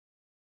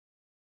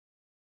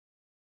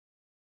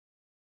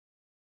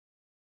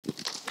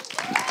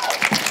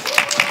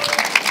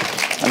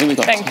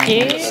Thank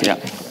you. Yeah.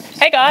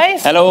 Hey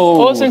guys.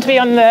 Hello. Awesome to be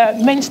on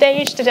the main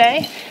stage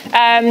today.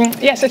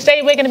 So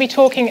today we're going to be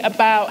talking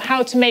about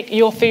how to make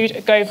your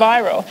food go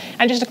viral.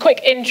 And just a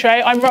quick intro,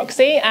 I'm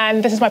Roxy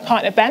and this is my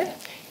partner Ben.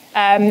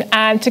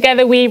 And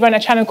together we run a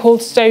channel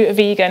called So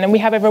Vegan, and we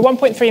have over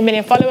 1.3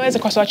 million followers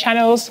across our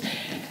channels.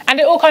 And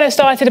it all kind of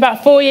started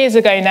about 4 years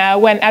ago now,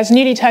 when as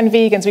newly turned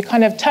vegans, we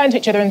kind of turned to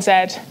each other and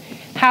said,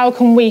 how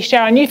can we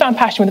share our newfound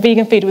passion with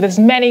vegan food with as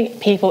many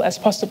people as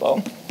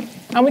possible?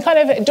 And we kind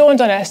of, it dawned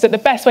on us that the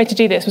best way to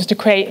do this was to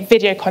create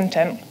video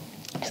content.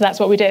 So that's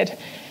what we did.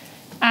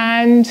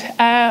 And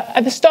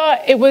at the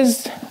start, it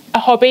was a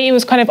hobby. It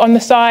was kind of on the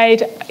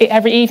side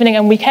every evening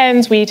and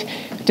weekends. We'd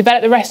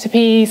develop the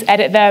recipes,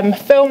 edit them,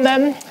 film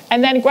them.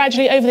 And then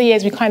gradually over the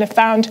years, we kind of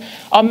found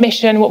our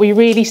mission, what we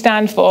really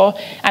stand for,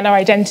 and our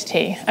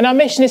identity. And our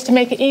mission is to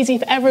make it easy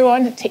for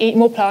everyone to eat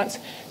more plants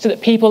so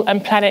that people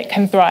and planet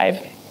can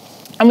thrive.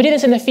 And we do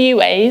this in a few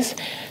ways.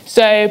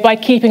 So by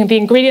keeping the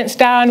ingredients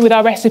down with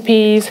our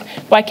recipes,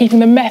 by keeping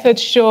the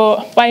methods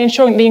short, by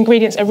ensuring the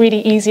ingredients are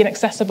really easy and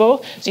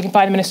accessible, so you can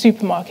find them in a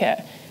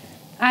supermarket.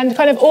 And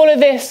kind of all of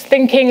this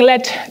thinking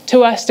led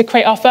to us to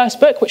create our first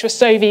book, which was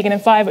So Vegan in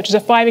 5, which is a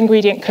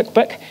 5-ingredient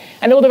cookbook.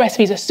 And all the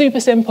recipes are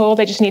super simple.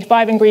 They just need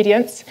 5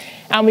 ingredients.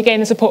 And we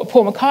gained the support of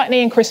Paul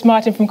McCartney and Chris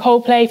Martin from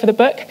Coldplay for the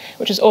book,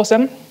 which was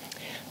awesome.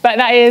 But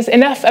that is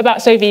enough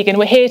about So Vegan.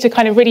 We're here to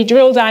kind of really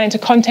drill down into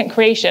content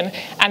creation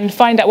and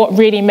find out what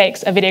really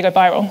makes a video go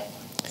viral.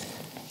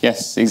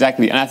 Yes,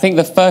 exactly. And I think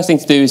the first thing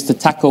to do is to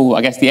tackle,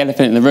 I guess, the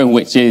elephant in the room,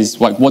 which is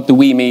like, what do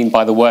we mean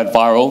by the word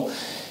viral?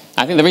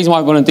 I think the reason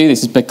why we want to do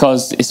this is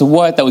because it's a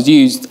word that was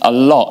used a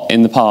lot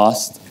in the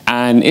past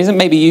and isn't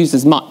maybe used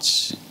as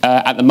much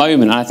at the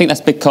moment. And I think that's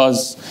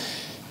because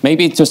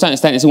maybe to a certain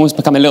extent it's almost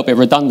become a little bit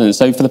redundant.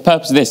 So for the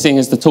purpose of this, seeing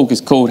as the talk is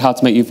called How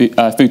to Make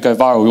Your Food Go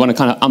Viral, we want to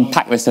kind of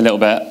unpack this a little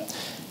bit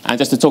and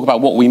just to talk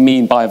about what we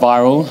mean by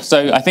viral.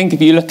 So I think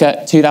if you look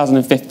at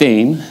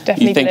 2015,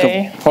 Definitely you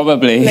think of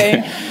probably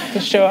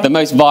for sure. the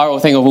most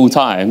viral thing of all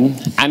time.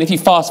 And if you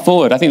fast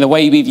forward, I think the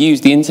way we've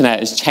used the internet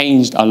has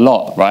changed a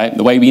lot, right?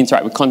 The way we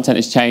interact with content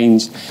has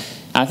changed.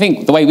 And I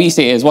think the way we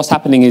see it is what's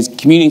happening is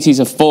communities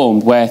have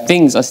formed where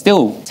things are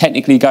still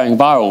technically going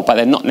viral, but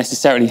they're not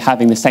necessarily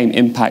having the same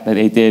impact that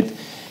they did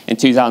in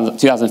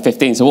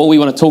 2015. So what we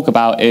want to talk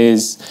about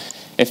is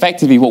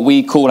effectively what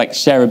we call like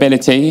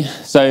shareability.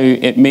 So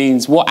it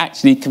means what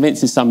actually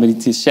convinces somebody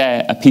to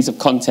share a piece of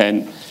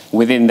content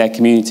within their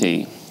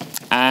community.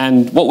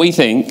 And what we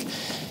think,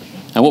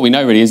 and what we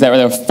know really, is there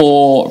are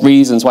 4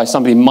 reasons why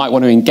somebody might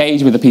want to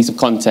engage with a piece of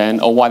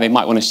content or why they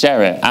might want to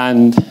share it.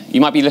 And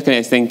you might be looking at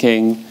this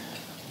thinking,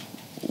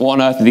 what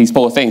on earth are these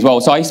 4 things?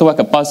 Well, so I used to work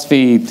at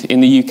BuzzFeed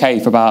in the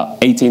UK for about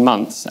 18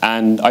 months,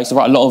 and I used to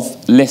write a lot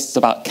of lists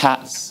about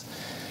cats,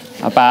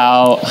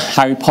 about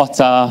Harry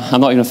Potter.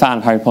 I'm not even a fan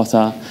of Harry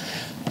Potter.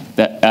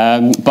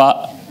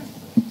 But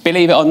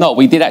believe it or not,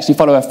 we did actually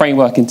follow a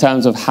framework in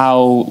terms of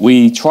how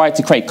we tried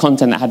to create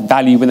content that had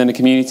value within the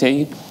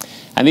community.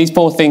 And these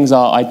 4 things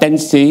are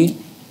identity,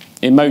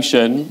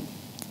 emotion,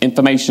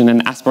 information,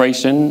 and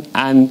aspiration.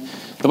 And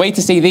the way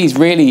to see these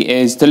really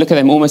is to look at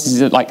them almost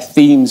as like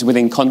themes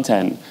within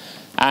content.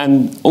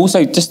 And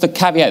also, just to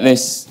caveat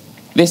this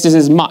is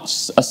as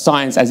much a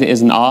science as it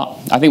is an art.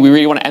 I think we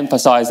really want to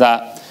emphasize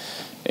that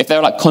if there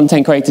are like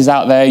content creators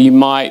out there, you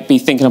might be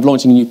thinking of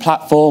launching a new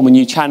platform, a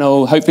new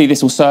channel. Hopefully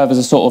this will serve as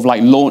a sort of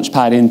like launch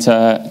pad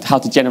into how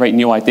to generate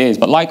new ideas.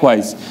 But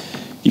likewise,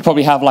 you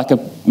probably have like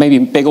maybe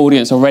a big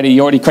audience already.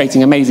 You're already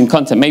creating amazing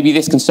content. Maybe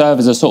this can serve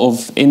as a sort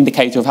of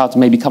indicator of how to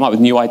maybe come up with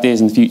new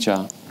ideas in the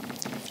future.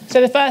 So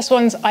the first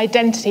one's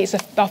identity. It's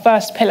our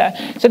first pillar.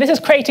 So this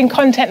is creating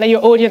content that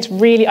your audience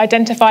really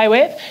identify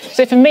with.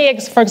 So for me,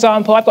 for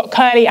example, I've got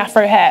curly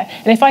afro hair.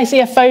 And if I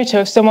see a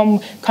photo of someone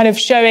kind of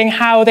showing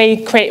how they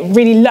create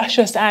really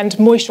luscious and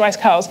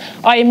moisturized curls,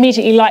 I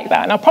immediately like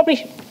that. And I'll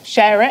probably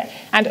share it.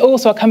 And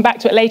also I'll come back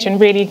to it later and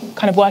really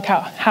kind of work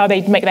out how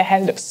they make their hair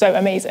look so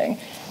amazing.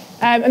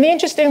 And the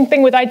interesting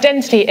thing with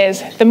identity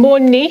is the more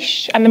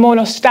niche and the more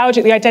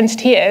nostalgic the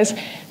identity is,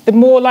 the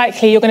more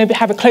likely you're going to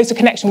have a closer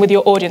connection with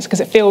your audience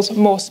because it feels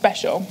more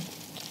special.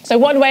 So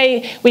one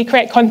way we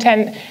create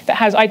content that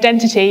has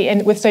identity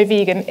with So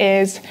Vegan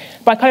is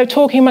by kind of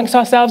talking amongst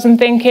ourselves and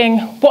thinking,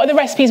 what are the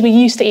recipes we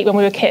used to eat when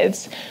we were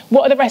kids?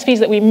 What are the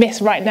recipes that we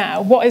miss right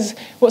now? What's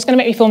going to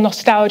make me feel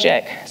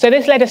nostalgic? So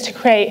this led us to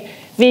create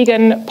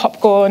vegan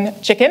popcorn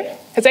chicken.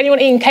 Has anyone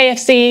eaten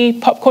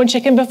KFC popcorn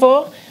chicken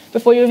before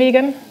you were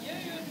vegan?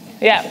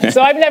 Yeah,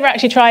 so I've never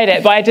actually tried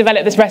it, but I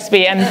developed this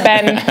recipe, and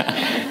Ben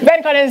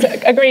kind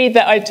of agreed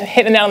that I'd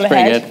hit the nail on the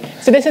head.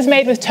 Good. So this is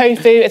made with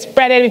tofu. It's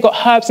breaded. We've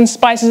got herbs and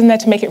spices in there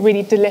to make it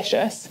really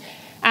delicious.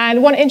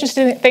 And one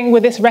interesting thing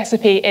with this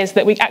recipe is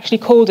that we actually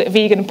called it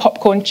vegan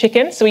popcorn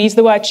chicken. So we use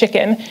the word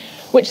chicken,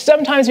 which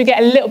sometimes we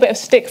get a little bit of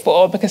stick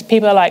for because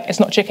people are like, it's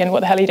not chicken, what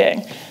the hell are you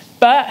doing?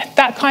 But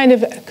that kind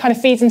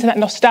of feeds into that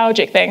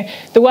nostalgic thing.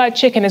 The word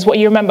chicken is what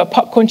you remember.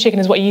 Popcorn chicken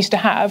is what you used to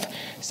have.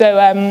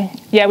 So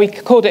yeah, we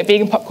called it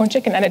vegan popcorn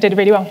chicken, and it did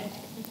really well.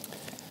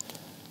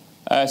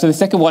 So the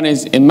second one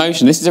is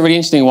emotion. This is a really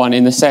interesting one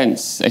in the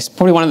sense, it's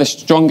probably one of the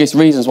strongest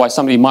reasons why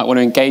somebody might want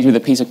to engage with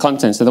a piece of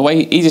content. So the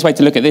easiest way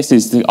to look at this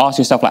is to ask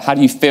yourself, like, how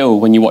do you feel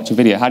when you watch a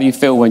video? How do you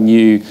feel when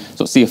you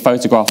sort of see a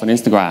photograph on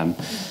Instagram?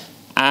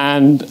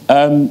 And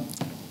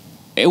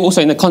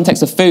also in the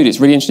context of food, it's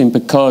really interesting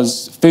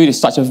because food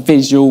is such a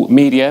visual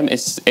medium.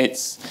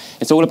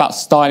 It's all about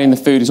styling the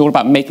food. It's all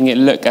about making it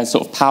look as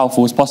sort of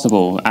powerful as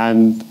possible.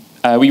 And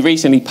we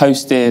recently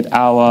posted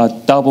our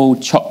double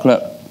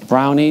chocolate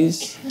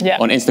brownies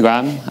on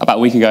Instagram about a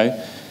week ago,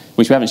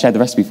 which we haven't shared the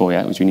recipe for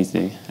yet, which we need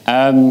to do.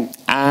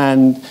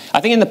 And I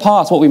think in the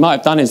past, what we might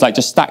have done is like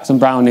just stack some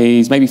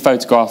brownies, maybe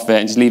photograph it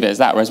and just leave it as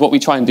that. Whereas what we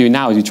try and do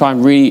now is we try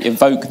and really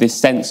evoke this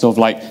sense of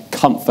like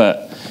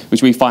comfort,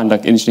 which we find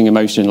like interesting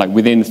emotion like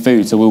within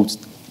food. So we'll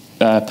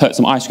put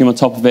some ice cream on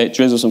top of it,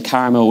 drizzle some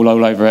caramel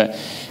all over it.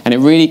 And it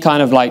really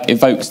kind of like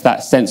evokes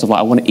that sense of like,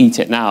 I want to eat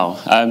it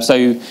now.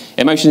 So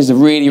emotion is a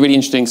really, really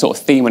interesting sort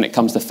of theme when it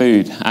comes to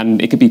food.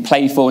 And it could be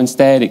playful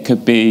instead, it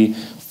could be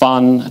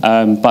fun,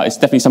 but it's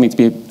definitely something to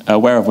be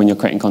aware of when you're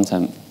creating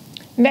content.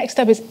 Next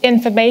up is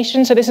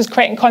information. So this is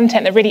creating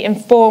content that really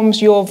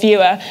informs your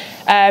viewer.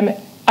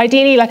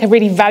 Ideally, like a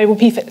really valuable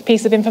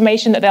piece of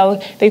information that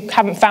they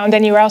haven't found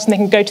anywhere else, and they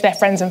can go to their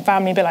friends and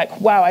family and be like,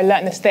 wow, I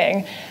learned this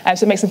thing.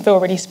 So it makes them feel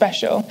really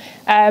special.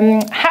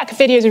 Hack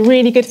videos are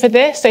really good for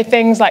this. So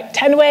things like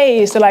 10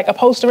 ways to like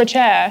upholster a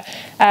chair.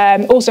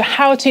 Also,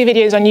 how-to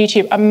videos on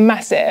YouTube are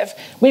massive.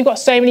 We've got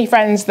so many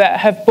friends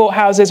that have bought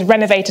houses,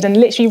 renovated, and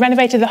literally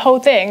renovated the whole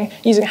thing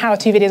using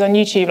how-to videos on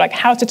YouTube, like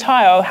how to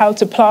tile, how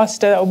to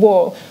plaster a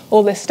wall,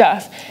 all this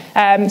stuff.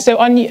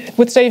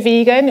 With So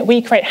Vegan,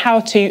 we create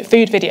how-to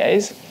food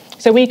videos.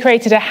 So we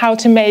created a how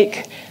to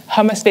make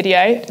hummus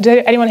video.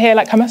 Does anyone here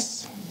like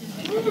hummus?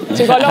 So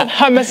we've got a lot of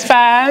hummus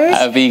fans.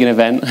 At a vegan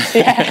event.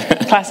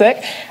 Yeah, classic.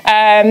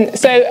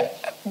 So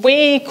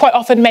we quite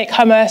often make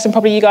hummus, and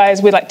probably you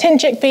guys, with like tin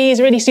chickpeas,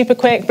 really super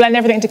quick, blend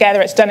everything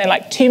together. It's done in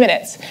like 2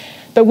 minutes.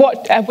 But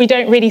what we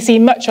don't really see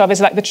much of is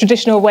like the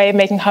traditional way of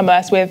making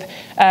hummus with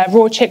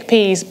raw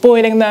chickpeas,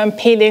 boiling them,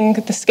 peeling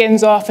the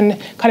skins off,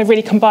 and kind of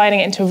really combining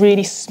it into a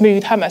really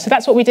smooth hummus. So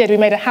that's what we did. We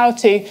made a how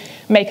to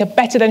make a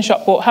better than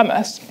shop bought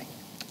hummus.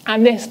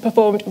 And this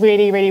performed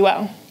really, really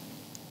well.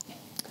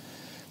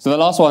 So the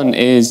last one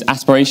is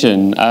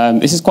aspiration.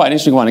 This is quite an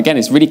interesting one. Again,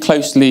 it's really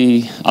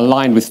closely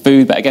aligned with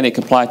food, but again, it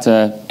can apply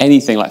to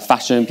anything like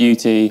fashion,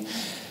 beauty.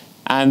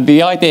 And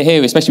the idea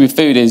here, especially with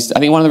food, is I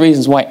think one of the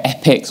reasons why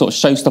epic sort of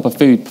showstopper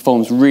food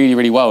performs really,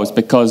 really well is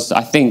because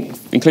I think,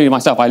 including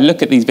myself, I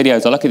look at these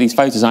videos, I look at these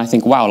photos, and I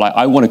think, wow, like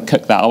I want to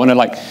cook that. I want to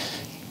like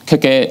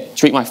cook it,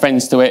 treat my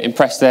friends to it,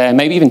 impress them,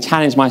 maybe even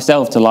challenge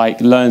myself to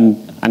like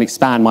learn and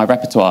expand my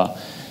repertoire.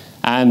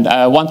 And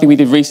one thing we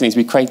did recently is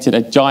we created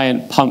a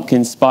giant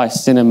pumpkin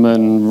spice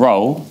cinnamon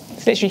roll.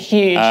 It's literally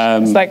huge.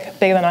 It's like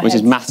bigger than our Which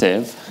heads. is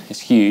massive. It's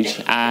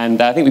huge. And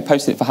I think we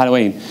posted it for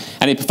Halloween.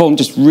 And it performed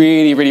just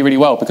really, really, really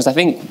well. Because I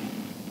think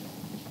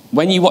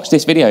when you watch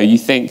this video, you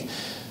think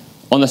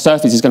on the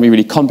surface it's going to be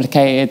really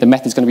complicated. The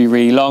method's going to be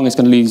really long. It's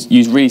going to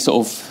use really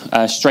sort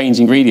of strange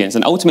ingredients.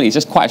 And ultimately, it's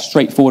just quite a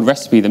straightforward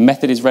recipe. The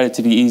method is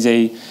relatively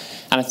easy.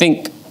 And I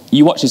think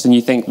you watch this and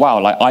you think,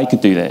 wow, like I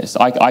could do this.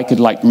 I could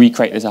like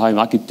recreate this at home.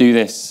 I could do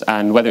this,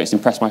 and whether it's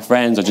impress my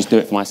friends or just do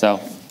it for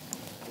myself.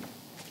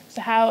 So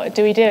how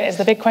do we do it is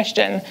the big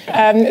question.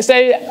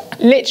 So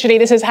literally,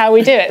 this is how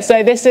we do it.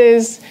 So this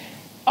is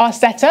our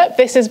setup.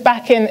 This is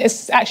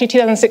it's actually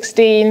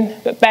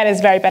 2016, but Ben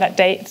is very bad at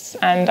dates,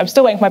 and I'm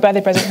still waiting for my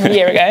birthday present from a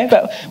year ago,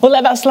 but we'll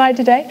let that slide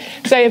today.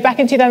 So back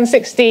in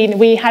 2016,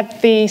 we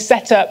had the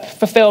setup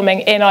for filming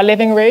in our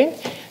living room.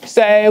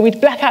 So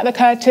we'd black out the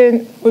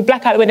curtain, we'd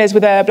black out the windows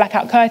with a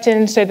blackout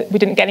curtain so that we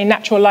didn't get any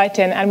natural light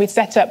in, and we'd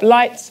set up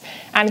lights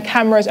and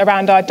cameras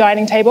around our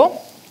dining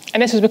table.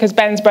 And this was because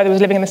Ben's brother was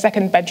living in the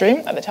second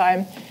bedroom at the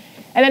time.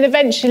 And then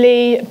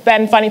eventually,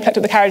 Ben finally plucked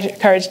up the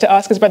courage to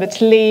ask his brother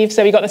to leave,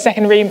 so we got the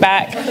second room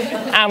back,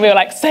 and we were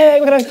like, so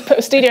we're going to put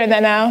a studio in there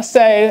now.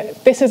 So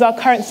this is our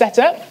current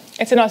setup.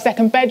 It's in our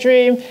second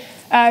bedroom.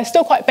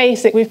 Still quite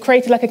basic. We've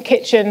created like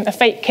a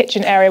fake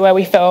kitchen area where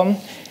we film.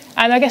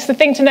 And I guess the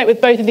thing to note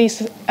with both of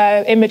these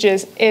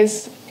images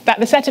is that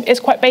the setup is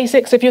quite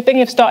basic. So if you're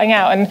thinking of starting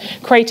out and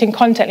creating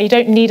content, you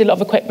don't need a lot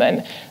of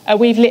equipment.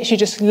 We've literally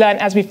just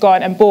learned as we've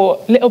gone and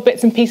bought little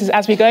bits and pieces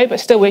as we go, but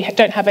still we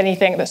don't have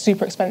anything that's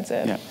super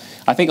expensive. Yeah.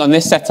 I think on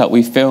this setup,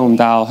 we filmed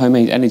our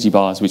homemade energy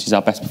bars, which is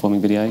our best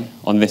performing video,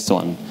 on this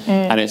one.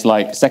 And it's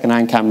like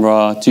second-hand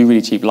camera, 2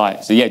 really cheap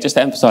lights. So yeah, just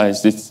to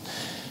emphasize,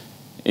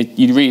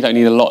 you really don't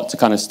need a lot to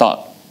kind of start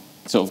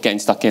sort of getting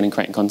stuck in and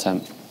creating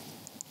content.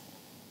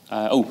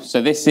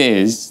 So this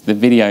is the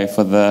video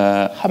for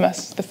the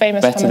hummus, the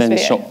famous hummus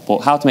video.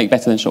 How to make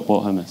better than shop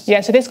bought hummus. Yeah,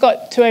 so this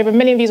got to over 1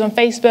 million views on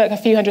Facebook, a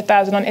few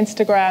 100,000 on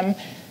Instagram,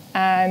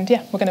 and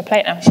yeah, we're going to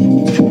play it now.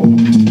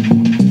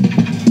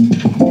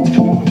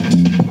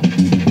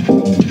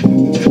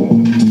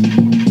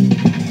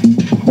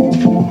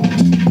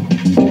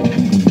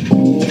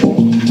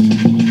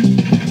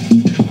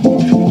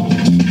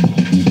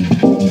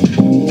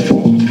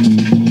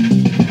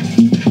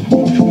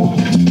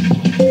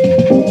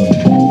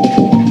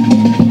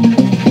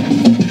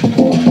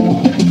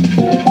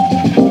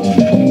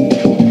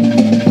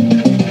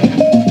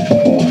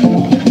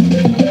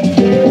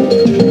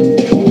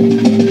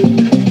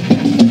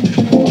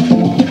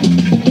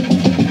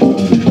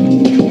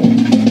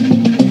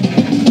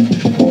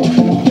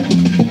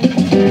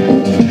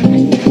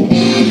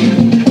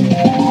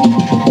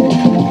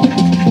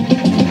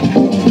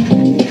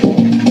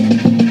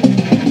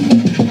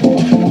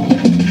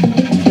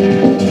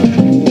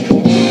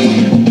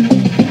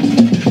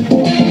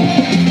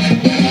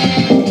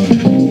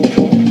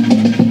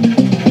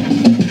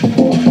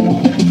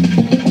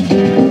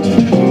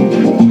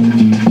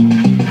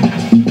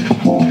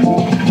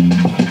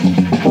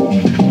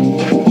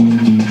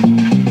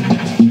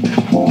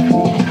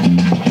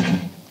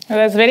 Well,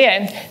 there's the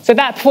video. So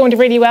that performed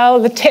really well.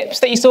 The tips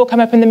that you saw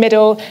come up in the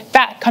middle,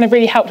 that kind of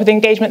really helped with the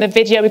engagement of the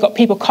video. We got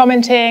people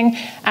commenting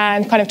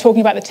and kind of talking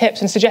about the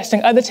tips and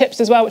suggesting other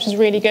tips as well, which was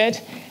really good.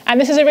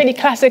 And this is a really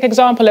classic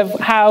example of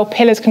how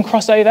pillars can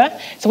cross over.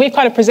 So we've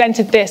kind of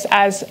presented this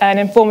as an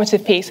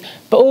informative piece,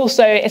 but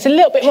also it's a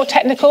little bit more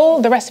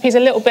technical. The recipe's a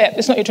little bit,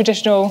 it's not your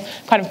traditional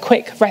kind of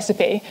quick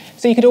recipe.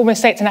 So you could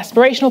almost say it's an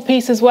aspirational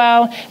piece as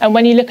well. And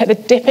when you look at the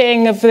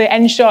dipping of the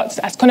end shots,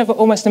 that's kind of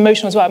almost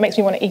emotional as well. It makes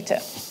me want to eat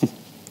it.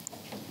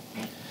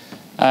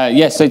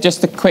 So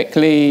just to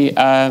quickly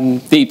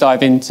deep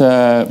dive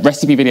into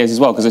recipe videos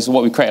as well, because this is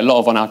what we create a lot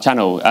of on our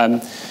channel.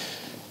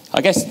 I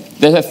guess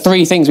there are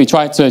three things we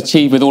try to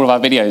achieve with all of our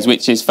videos,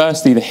 which is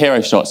firstly the hero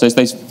shot. So it's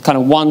those kind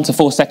of 1 to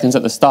 4 seconds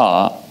at the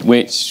start,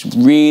 which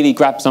really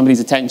grab somebody's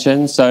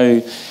attention.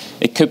 So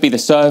it could be the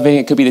serving,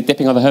 it could be the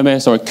dipping of the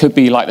hummus, or it could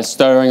be like the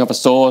stirring of a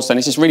sauce. And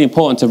it's just really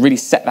important to really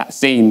set that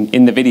scene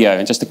in the video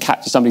and just to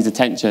capture somebody's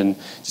attention,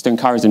 just to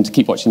encourage them to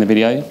keep watching the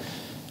video.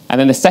 And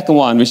then the second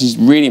one, which is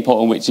really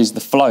important, which is the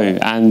flow.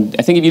 And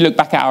I think if you look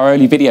back at our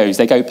early videos,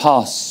 they go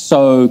past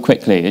so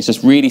quickly. It's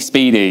just really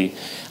speedy.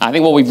 And I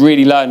think what we've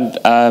really learned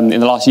in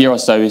the last year or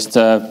so is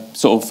to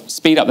sort of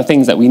speed up the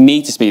things that we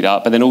need to speed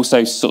up, but then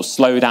also sort of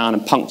slow down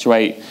and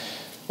punctuate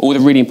all the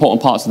really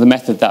important parts of the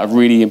method that are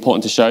really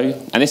important to show.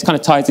 And this kind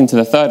of ties into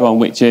the third one,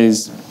 which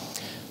is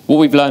what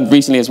we've learned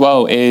recently as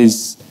well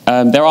is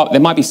there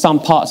might be some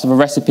parts of a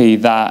recipe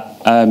that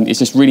it's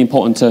just really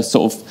important to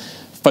sort of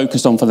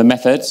focus on for the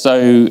method.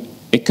 So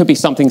it could be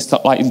something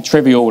slightly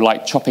trivial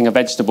like chopping a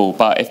vegetable,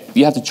 but if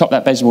you have to chop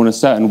that vegetable in a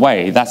certain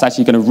way, that's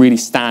actually going to really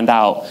stand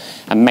out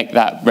and make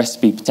that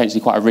recipe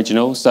potentially quite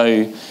original.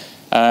 So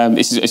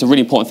it's a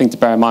really important thing to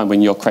bear in mind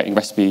when you're creating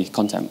recipe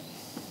content.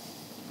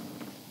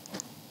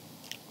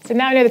 So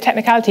now we know the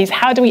technicalities.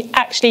 How do we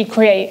actually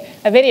create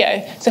a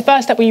video? So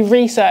first up, we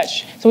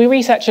research. So we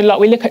research a lot.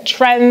 We look at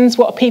trends,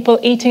 what are people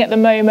eating at the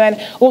moment,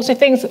 also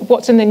things,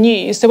 what's in the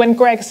news. So when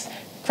Greg's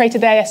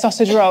created their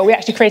sausage roll, we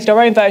actually created our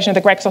own version of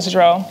the Greg sausage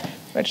roll,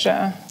 which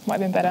might have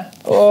been better,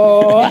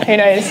 or who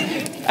knows.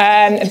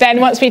 Then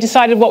once we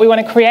decided what we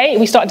want to create,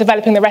 we started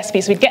developing the recipe.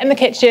 So we get in the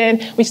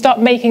kitchen, we start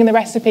making the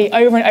recipe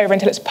over and over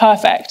until it's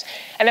perfect.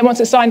 And then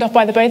once it's signed off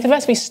by the both of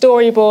us, we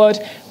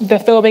storyboard the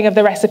filming of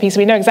the recipe so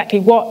we know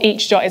exactly what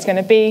each shot is going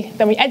to be.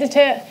 Then we edit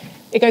it,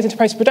 it goes into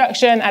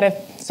post-production, add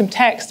some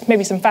text,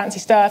 maybe some fancy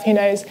stuff, who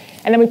knows.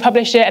 And then we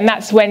publish it, and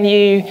that's when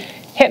you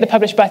hit the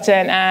publish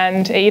button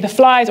and it either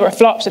flies or it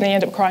flops and then you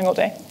end up crying all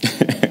day.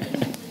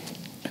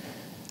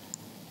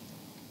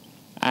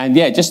 And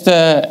yeah, just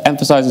to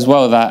emphasize as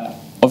well that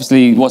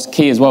obviously what's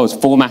key as well is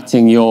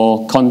formatting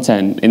your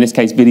content, in this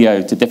case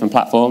video, to different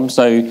platforms.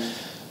 So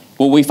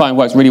what we find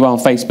works really well on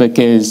Facebook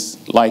is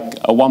like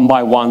a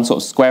 1x1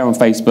 sort of square on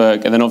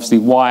Facebook, and then obviously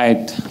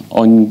wide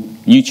on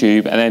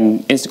YouTube, and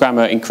then Instagram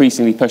are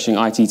increasingly pushing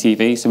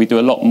IGTV. So we do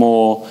a lot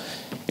more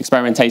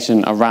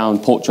experimentation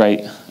around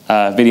portrait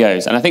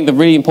videos. And I think the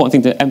really important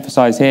thing to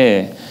emphasize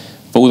here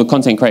for all the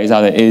content creators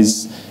out there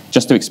is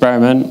just to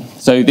experiment.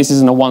 So this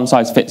isn't a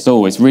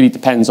one-size-fits-all. It really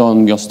depends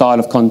on your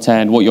style of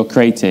content, what you're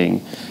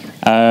creating,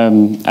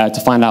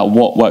 to find out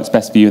what works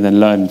best for you and then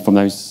learn from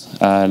those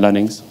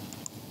learnings.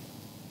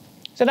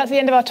 So that's the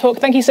end of our talk.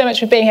 Thank you so much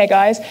for being here,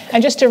 guys.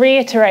 And just to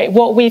reiterate,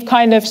 what we've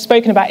kind of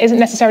spoken about isn't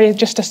necessarily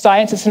just a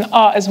science, it's an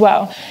art as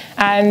well.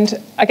 And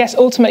I guess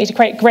ultimately to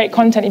create great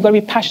content, you've got to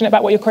be passionate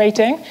about what you're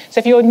creating. So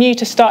if you're new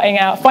to starting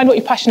out, find what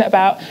you're passionate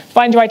about,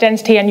 find your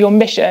identity and your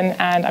mission,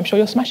 and I'm sure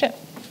you'll smash it.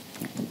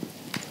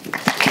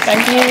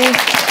 Thank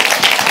you.